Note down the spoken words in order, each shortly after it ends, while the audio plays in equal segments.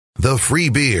The Free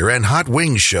Beer and Hot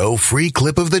Wings Show free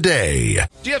clip of the day.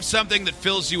 Do you have something that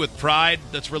fills you with pride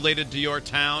that's related to your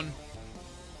town?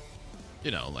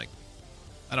 You know, like,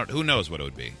 who knows what it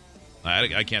would be?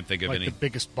 I can't think of like any. The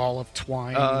biggest ball of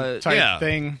twine type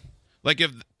thing. Like,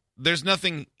 if there's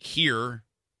nothing here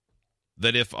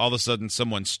that if all of a sudden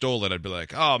someone stole it, I'd be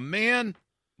like, oh, man.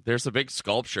 There's a big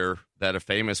sculpture that a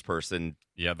famous person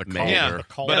the made. Yeah,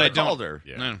 but I the don't. Calder.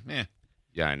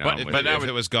 Yeah, I know. But if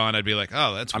it was gone, I'd be like,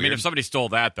 oh, that's weird. I mean, if somebody stole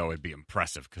that, though, it'd be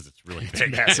impressive because it's really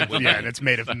big. Massive, yeah, and it's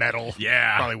made of metal.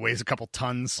 Yeah. Probably weighs a couple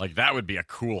tons. Like, that would be a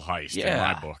cool heist in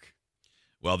my book.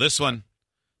 Well, this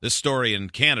story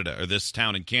in Canada, or this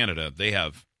town in Canada, they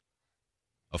have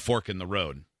a fork in the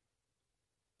road.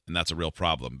 And that's a real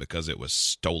problem because it was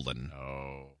stolen.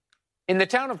 Oh. In the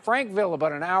town of Frankville,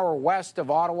 about an hour west of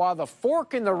Ottawa, the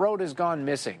fork in the road has gone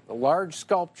missing. The large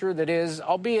sculpture that is,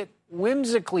 albeit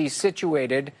whimsically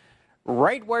situated,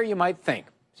 right where you might think.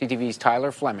 CTV's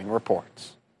Tyler Fleming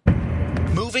reports.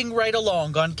 Moving right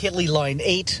along on Kittley Line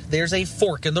 8, there's a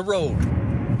fork in the road.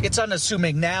 It's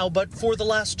unassuming now, but for the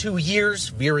last 2 years,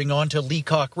 veering onto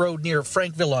Leacock Road near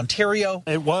Frankville, Ontario.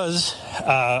 It was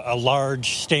a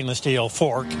large stainless steel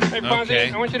fork. Hey,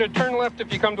 Fonzie, I want you to turn left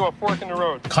if you come to a fork in the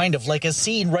road. Kind of like a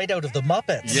scene right out of the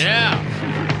Muppets.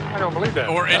 Yeah. I don't believe that.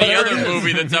 Or any other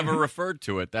movie that's ever referred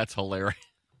to it. That's hilarious.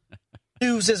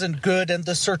 News isn't good, and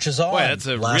the search is on. Boy, that's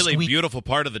a really beautiful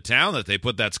part of the town that they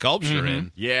put that sculpture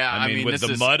in. Yeah, I mean with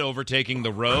the mud overtaking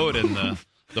the road and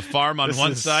the farm on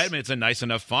one side. I mean, it's a nice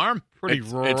enough farm. Pretty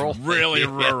rural. It's really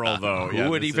rural, though.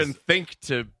 Who would even think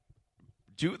to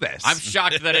do this? I'm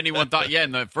shocked that anyone thought,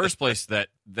 in the first place, that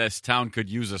this town could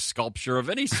use a sculpture of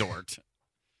any sort.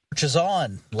 Search is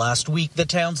on. Last week, the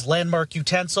town's landmark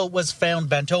utensil was found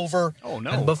bent over. Oh,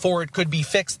 no. And before it could be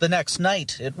fixed the next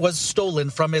night, it was stolen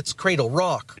from its cradle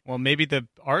rock. Well, maybe the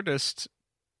artist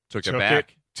took it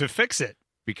back to fix it.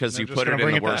 Because you put it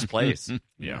in the worst place.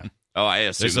 Yeah. Oh, I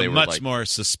assume there's they a were much more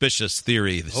suspicious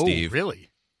theory, Steve. Oh, really?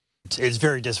 It's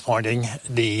very disappointing.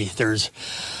 There's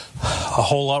a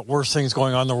whole lot worse things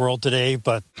going on in the world today,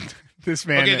 but this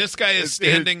man. Okay, this guy is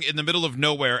standing in the middle of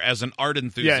nowhere as an art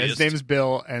enthusiast. Yeah, his name's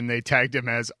Bill, and they tagged him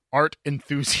as art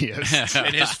enthusiast.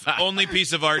 And his only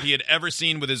piece of art he had ever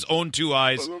seen with his own two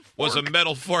eyes was a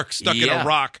metal fork stuck in a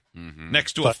rock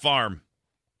next to a farm.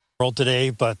 World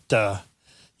today, but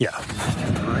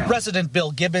Resident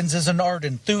Bill Gibbons is an art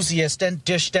enthusiast and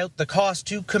dished out the cost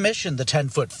to commission the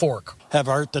 10-foot fork. Have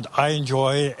art that I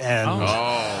enjoy and...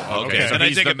 Oh, okay. So then I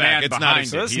he's take the it back. man It's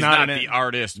behind not. it. He's not the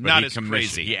artist, but not he as commissioned.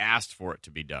 crazy. He asked for it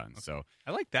to be done. So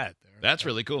I like that. That's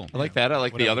really cool. I like that. I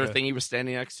like the other thing he was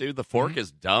standing next to. The fork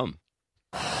is dumb.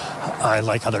 I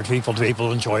like other people to be able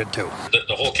to enjoy it too.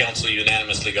 The whole council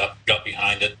unanimously got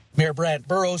behind it. Mayor Brant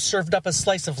Burrows served up a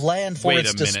slice of land for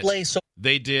its display. So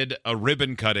they did a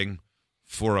ribbon cutting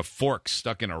for a fork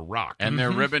stuck in a rock. And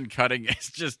their ribbon cutting is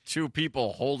just two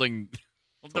people holding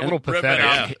the little ribbon pathetic.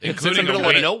 out. Yeah, including in the middle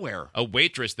of nowhere. A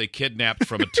waitress they kidnapped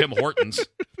from a Tim Hortons.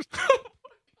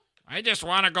 I just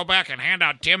want to go back and hand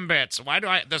out Timbits. Why do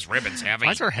this ribbon's heavy?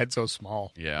 Why is her head so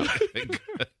small? Yeah.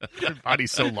 Her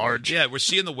body's so large. Yeah, was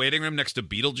she in the waiting room next to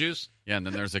Beetlejuice? Yeah, and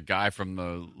then there's a guy from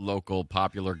the local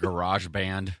popular garage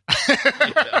band.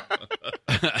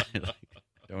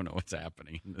 Don't know what's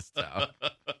happening in this town.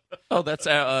 Oh, that's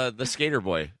the skater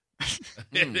boy.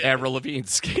 Avril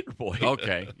Lavigne's skater boy.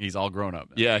 Okay, he's all grown up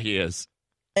now. Yeah, he is.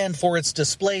 And for its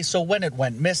display, so when it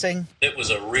went missing... It was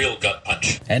a real gut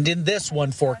punch. And in this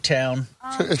one fork town...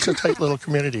 It's a tight little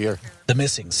community here. The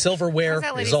missing silverware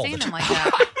is all the time. Like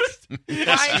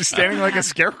that? She's standing like a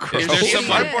scarecrow. Is there some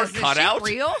Is cut she out?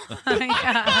 real?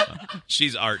 Yeah.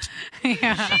 She's art.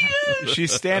 Yeah.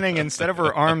 She's standing, instead of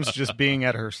her arms just being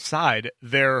at her side,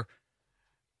 they're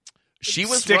She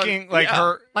was sticking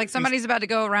her. Like somebody's about to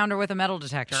go around her with a metal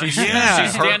detector. She's Yeah.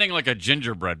 standing like a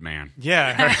gingerbread man.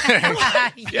 Yeah,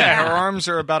 her arms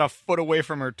are about a foot away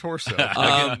from her torso.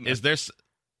 Is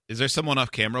there someone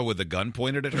off camera with a gun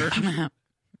pointed at her?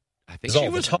 I think she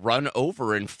was run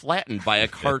over and flattened by a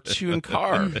cartoon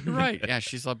car. Right. Yeah,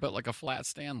 she's a bit like a flat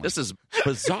Stanley. This is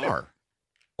bizarre.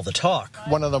 All the talk.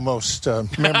 One of the most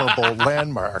memorable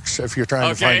landmarks if you're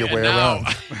trying to find your way around.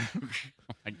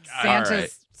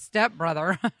 Santa's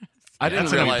stepbrother. I didn't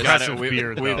That's an realize impressive that.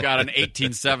 beard, We've though. got an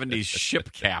 1870s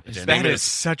ship captain. That is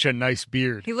such a nice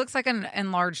beard. He looks like an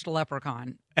enlarged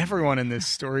leprechaun. Everyone in this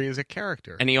story is a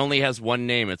character. And he only has one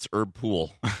name. It's Herb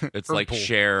Poole. It's Herb like Poole.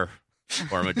 Cher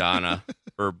or Madonna.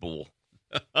 Herb Poole.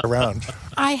 Around.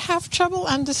 I have trouble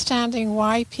understanding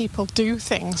why people do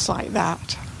things like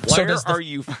that. Where are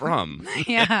you from?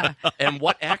 Yeah. And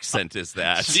what accent is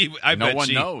that? No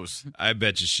one knows. I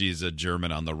bet you she's a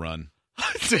German on the run.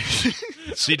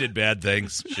 She did bad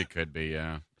things. She could be,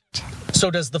 yeah. So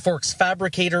does the fork's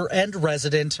fabricator and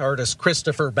resident artist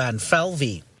Christopher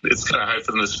Banfalvi. It's kind of hard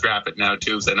for them to scrap it now,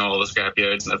 too, because I know all the scrap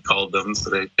yards and I've called them, so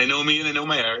they know me and they know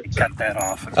my art. Cut that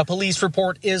off. A police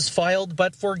report is filed,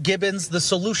 but for Gibbons, the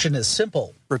solution is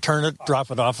simple. Return it,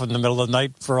 drop it off in the middle of the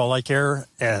night for all I care,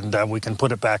 and we can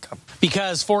put it back up.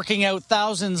 Because forking out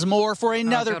thousands more for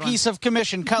another piece of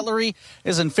commissioned cutlery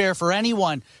isn't fair for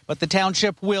anyone, but the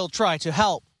township will try to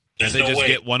help. Did they just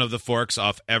get one of the forks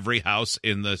off every house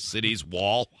in the city's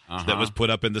wall that was put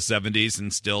up in the 70s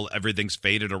and still everything's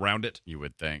faded around it? You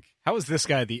would think. How is this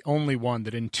guy the only one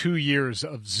that in 2 years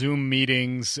of Zoom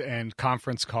meetings and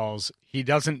conference calls, he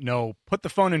doesn't know, put the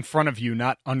phone in front of you,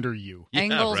 not under you?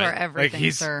 Angles are everything, like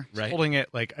he's sir. holding it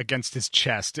like against his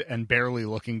chest and barely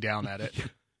looking down at it.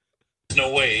 There's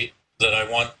no way that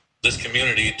I want this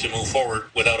community to move forward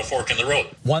without a fork in the road.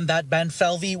 One that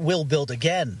Banfalvi will build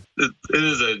again. It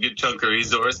is a good chunk of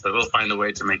resource, but we'll find a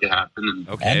way to make it happen.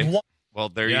 Okay. Well,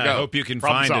 there you go. I hope you can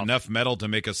Problem find solved. enough metal to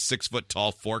make a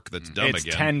 6-foot-tall fork that's dumb It's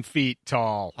again. 10 feet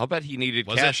tall. I'll bet he needed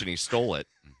Was cash it? and he stole it.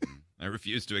 I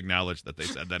refuse to acknowledge that they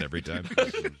said that every time.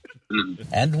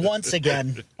 And once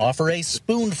again, offer a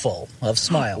spoonful of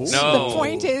smiles. No. The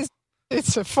point is,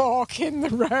 it's a fork in the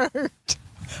road.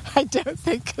 I don't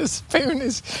think a spoon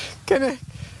is going to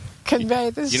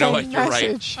convey the You know same what? You're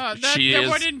right. message. That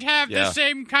wouldn't have yeah. the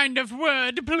same kind of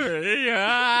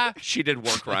wordplay. She did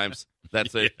war crimes.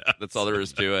 That's it. Yes. That's all there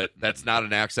is to it. That's not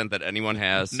an accent that anyone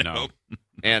has. No.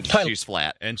 And she's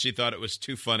flat. And she thought it was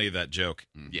too funny, that joke.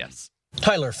 Yes.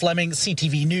 Tyler Fleming,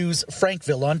 CTV News,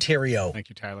 Frankville, Ontario. Thank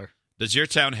you, Tyler. Does your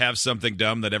town have something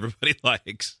dumb that everybody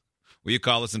likes? Will you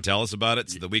call us and tell us about it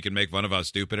so that we can make fun of how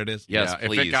stupid it is? Yes, If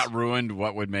please. it got ruined,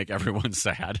 what would make everyone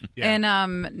sad? Yeah.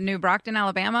 In New Brockton,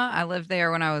 Alabama, I lived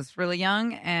there when I was really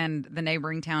young, and the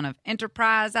neighboring town of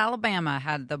Enterprise, Alabama,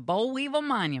 had the boll weevil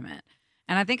monument.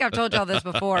 And I think I've told y'all this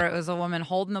before. It was a woman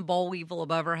holding the boll weevil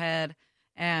above her head,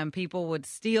 and people would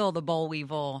steal the boll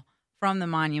weevil from the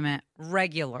monument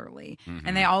regularly. Mm-hmm.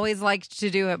 And they always liked to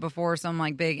do it before some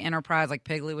like big enterprise, like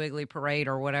Piggly Wiggly parade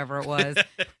or whatever it was.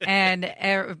 And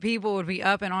people would be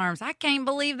up in arms. I can't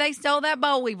believe they stole that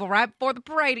boll weevil right before the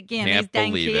parade again. Can't These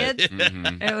dang believe kids. it.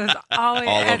 Mhm. It was always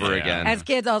All as, over again. As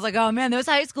kids, I was like, oh man, those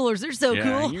high schoolers, they're so Yeah,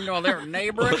 cool. you know they're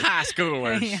neighboring high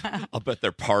schoolers. Yeah. I'll bet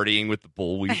they're partying with the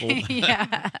bull weevil.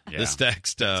 Yeah. Yeah. This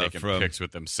text Taking from pics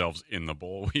with themselves in the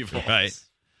boll weevil. right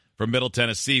from Middle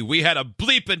Tennessee. We had a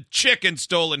bleeping chicken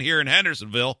stolen here in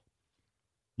Hendersonville.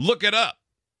 Look it up.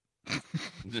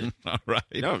 All right.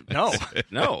 No,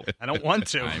 No. I don't want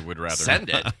to. I would rather Send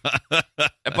it.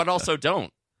 But also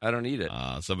don't. I don't need it.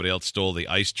 Somebody else stole the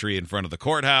ice tree in front of the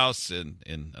courthouse in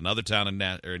another town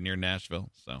near Nashville.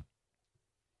 So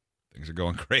things are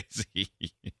going crazy.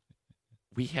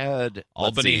 We had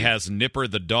Albany has Nipper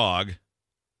the dog.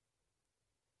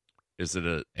 Is it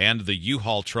a and the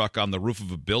U-Haul truck on the roof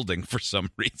of a building for some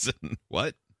reason?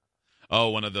 What? Oh,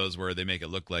 one of those where they make it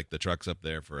look like the truck's up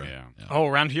there for a. Yeah. Oh,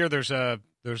 around here there's a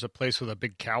place with a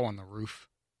big cow on the roof.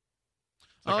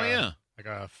 It's like like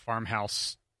a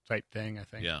farmhouse type thing, I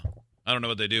think. Yeah. I don't know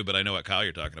what they do, but I know what cow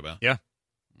you're talking about. Yeah.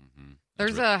 Mm-hmm.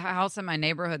 There's a house in my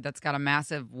neighborhood that's got a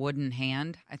massive wooden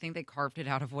hand. I think they carved it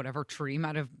out of whatever tree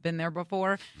might have been there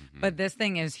before. But this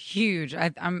thing is huge. I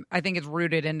think it's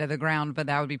rooted into the ground, but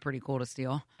that would be pretty cool to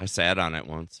steal. I sat on it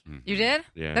once. You did?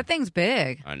 Yeah. That thing's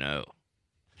big. I know.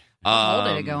 How old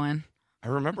did it go in? I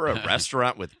remember a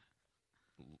restaurant with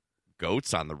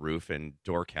goats on the roof in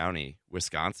Door County,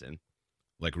 Wisconsin.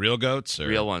 Like real goats? Or?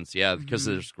 Real ones, yeah, because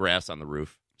there's grass on the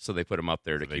roof. So they put them up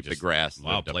there to So they keep the just grass.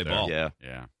 Wow, lived up play there. ball. Yeah,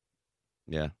 Yeah.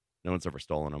 yeah. No one's ever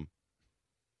stolen them.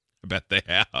 I bet they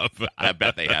have. I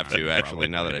bet they have to, actually,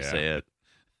 now that I Probably, say it.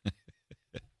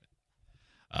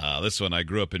 This one, I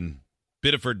grew up in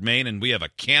Biddeford, Maine, and we have a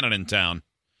cannon in town.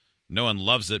 No one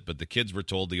loves it, but the kids were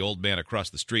told the old man across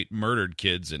the street murdered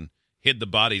kids and hid the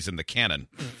bodies in the cannon.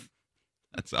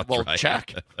 That's Well, outright.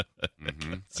 check.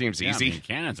 Mm-hmm. Seems Yeah, I easy. mean,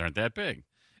 cannons aren't that big.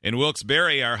 In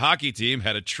Wilkes-Barre, our hockey team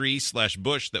had a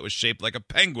tree/bush that was shaped like a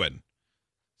penguin,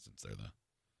 since they're the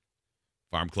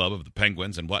farm club of the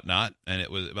Penguins and whatnot. And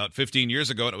it was about 15 years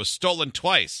ago, and it was stolen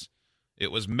twice.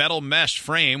 It was metal mesh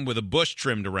frame with a bush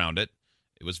trimmed around it.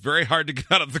 It was very hard to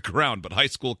get out of the ground, but high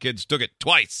school kids took it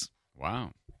twice.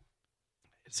 Wow.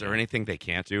 Is there anything they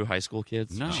can't do, high school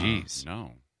kids? No. Jeez.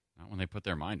 No. Not when they put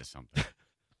their mind to something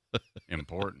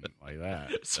important like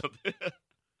that. So,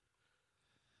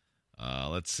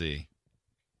 Let's see.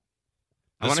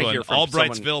 I This wanna one, hear from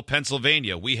Albrightsville,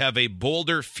 Pennsylvania. We have a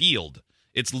boulder field.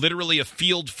 It's literally a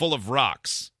field full of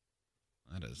rocks.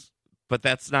 That is. but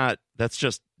that's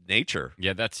just nature.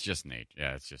 Yeah, that's just nature.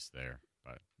 Yeah, it's just there.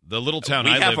 The little town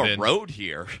we I have live a in road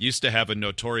here. used to have a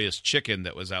notorious chicken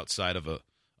that was outside of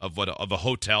a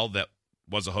hotel that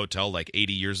was a hotel like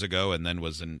 80 years ago and then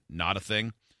was not a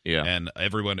thing. Yeah. And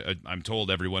I'm told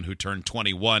everyone who turned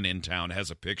 21 in town has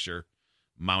a picture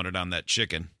mounted on that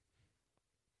chicken.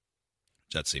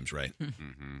 That seems right.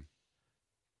 Mm-hmm.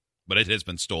 But it has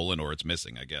been stolen or it's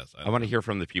missing, I guess. I want to hear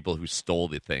from the people who stole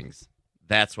the things.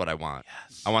 That's what I want.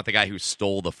 Yes. I want the guy who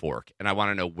stole the fork, and I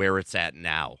want to know where it's at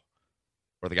now.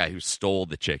 Or the guy who stole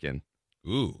the chicken.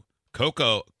 Ooh.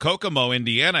 Kokomo,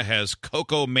 Indiana has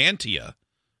Coco Mantia,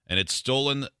 and it's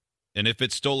stolen. And if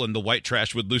it's stolen, the white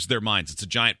trash would lose their minds. It's a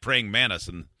giant praying mantis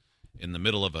in the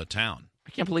middle of a town. I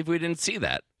can't believe we didn't see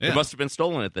that. Yeah. It must have been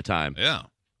stolen at the time. Yeah.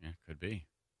 Yeah, could be.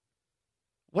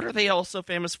 What are they also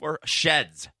famous for?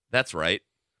 Sheds. That's right.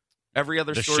 Every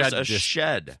other store's a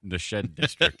shed. The Shed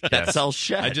District. That sells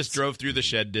sheds. I just drove through the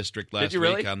Shed District last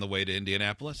really? week on the way to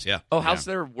Indianapolis. Yeah. Oh, how's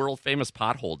their world-famous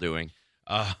pothole doing?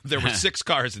 There were 6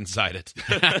 cars inside it.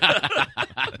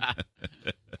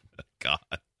 God.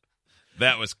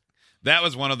 That was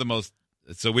one of the most...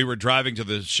 So we were driving to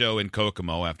the show in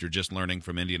Kokomo after just learning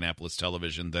from Indianapolis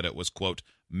television that it was, quote,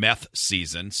 meth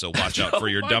season, so watch out for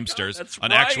your dumpsters. God, that's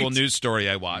An right. actual news story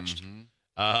I watched.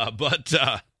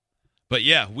 Mm-hmm. But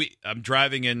yeah, I'm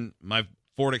driving in my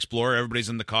Ford Explorer. Everybody's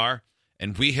in the car,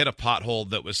 and we hit a pothole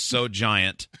that was so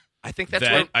giant. I think that's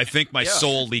that where I think my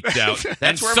soul leaked out.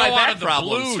 That's where so my out back of the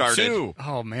problem blue, started. too.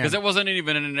 Oh, man. Because it wasn't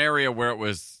even in an area where it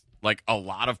was like a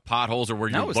lot of potholes or where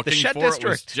No, you're it was the looking Shed for it. Was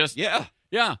District. just Yeah.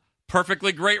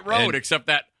 perfectly great road, And- except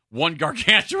that one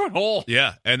gargantuan hole.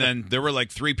 Yeah, and then there were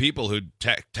like 3 people who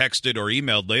texted or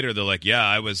emailed later. They're like, "Yeah,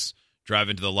 I was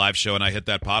driving to the live show and I hit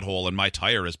that pothole and my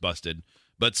tire is busted."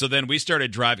 But so then we started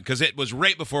driving because it was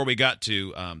right before we got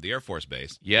to the Air Force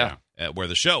Base, where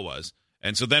the show was,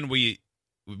 and so then we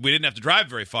didn't have to drive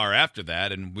very far after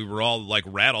that, and we were all like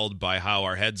rattled by how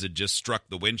our heads had just struck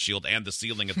the windshield and the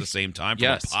ceiling at the same time from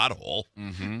a pothole.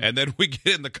 Mm-hmm. And then we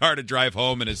get in the car to drive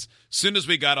home, and as soon as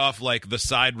we got off like the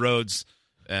side roads,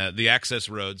 the access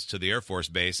roads to the Air Force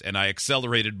Base, and I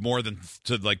accelerated more than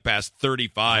to like past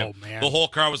 35. Oh, man. The whole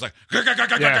car was like,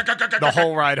 the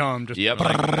whole ride home. Just,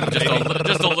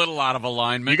 just a little out of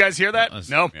alignment. You guys hear that?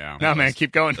 No. Yeah. No, man,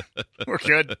 keep going. We're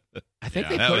good. I think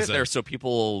Yeah. they put it there so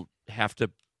people have to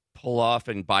pull off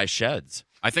and buy sheds.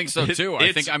 I think so too.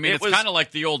 It's kind of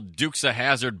like the old Dukes of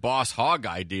Hazzard Boss Hog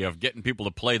idea of getting people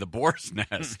to play the boar's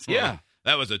nest. Yeah.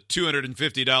 That was a $250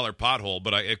 pothole,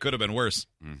 but it could have been worse.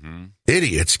 Mm-hmm.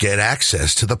 Idiots get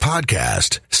access to the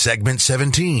podcast, segment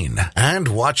 17, and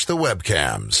watch the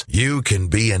webcams. You can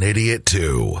be an idiot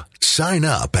too. Sign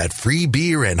up at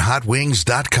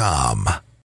freebeerandhotwings.com.